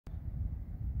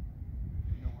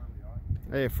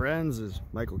Hey friends, it's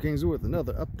Michael Kingsley with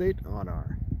another update on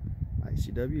our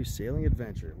ICW sailing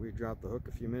adventure. We dropped the hook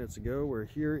a few minutes ago. We're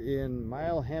here in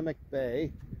Hammock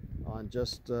Bay on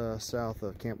just south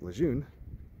of Camp Lejeune,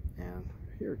 and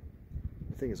here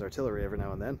I think it's artillery every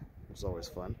now and then. It's always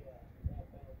fun.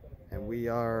 And we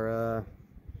are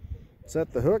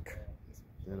set the hook,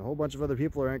 and a whole bunch of other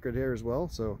people are anchored here as well,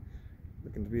 so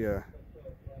looking to be a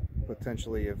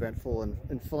potentially eventful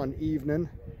and fun evening.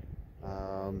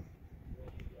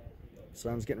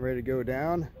 Sun's getting ready to go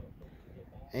down,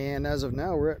 and as of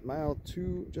now we're at mile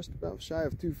 2, just about shy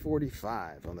of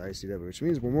 245 on the ICW, which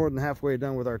means we're more than halfway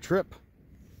done with our trip,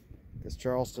 because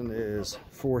Charleston is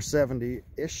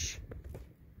 470-ish.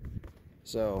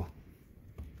 So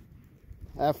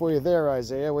halfway there,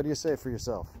 Isaiah. What do you say for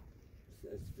yourself?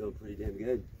 It's feeling pretty damn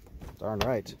good. Darn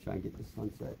right. Try and get the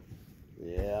sunset.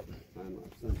 Yep. Time on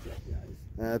sunset, guys.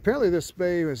 Apparently this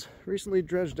bay was recently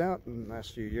dredged out in the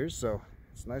last few years, so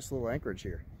it's a nice little anchorage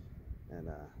here, and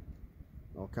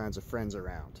all kinds of friends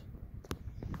around.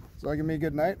 So that'll give me a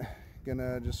good night.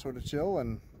 Gonna just sort of chill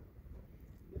and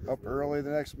up early the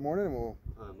next morning.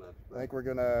 I think we're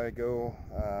gonna go.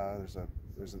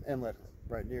 There's an inlet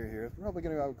right near here. We're probably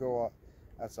gonna go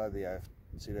outside the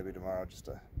ICW tomorrow just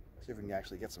to see if we can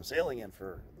actually get some sailing in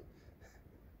for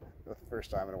the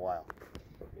first time in a while.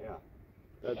 Yeah.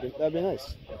 That'd be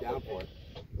nice. Down for it.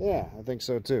 Yeah, I think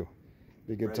so too.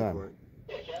 Be a good time.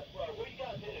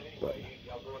 But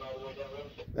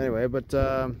anyway,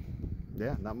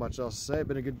 yeah, not much else to say.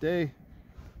 Been a good day,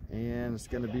 and it's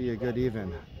gonna be a good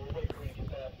evening.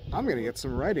 I'm gonna get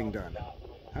some writing done.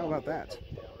 How about that?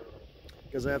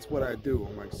 Because that's what I do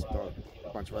amongst a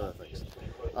bunch of other things.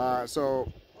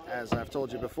 So as I've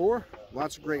told you before,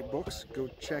 lots of great books. Go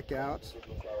check out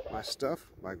my stuff,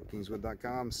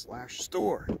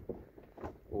 michaelkingswood.com/store,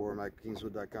 or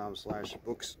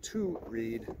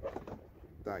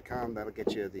michaelkingswood.com/books-to-read.com. That'll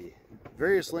get you the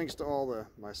various links to all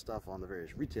my stuff on the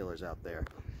various retailers out there.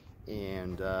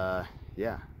 And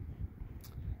yeah,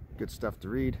 good stuff to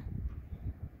read.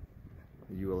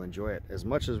 You will enjoy it as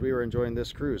much as we were enjoying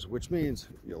this cruise, which means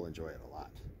you'll enjoy it a lot.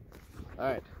 All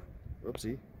right.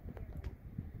 Whoopsie.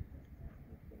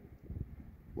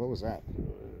 What was that?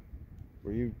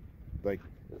 Were you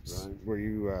were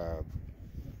you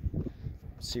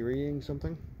Siriing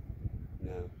something?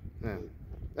 No. Yeah.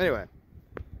 Anyway,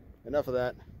 enough of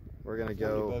that. We're gonna go.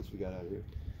 How many boats we got out here?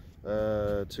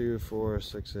 2, 4,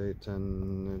 6, 8,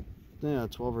 10, yeah,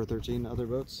 12 or 13 other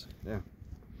boats. Yeah.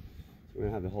 We're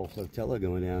gonna have the whole flotilla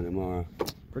going down tomorrow.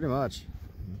 Pretty much.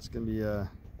 It's gonna be a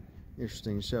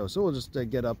interesting show. So we'll just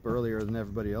get up earlier than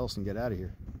everybody else and get out of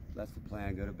here. That's the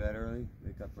plan. Go to bed early,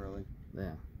 wake up early.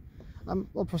 Yeah. I'll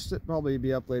probably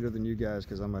be up later than you guys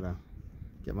because I'm gonna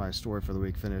get my story for the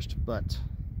week finished,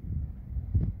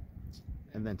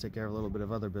 and then take care of a little bit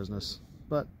of other business.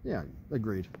 But yeah,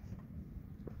 agreed.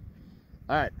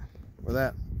 All right, with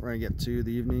that, we're gonna get to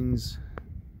the evening's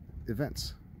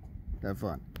events. Have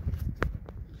fun.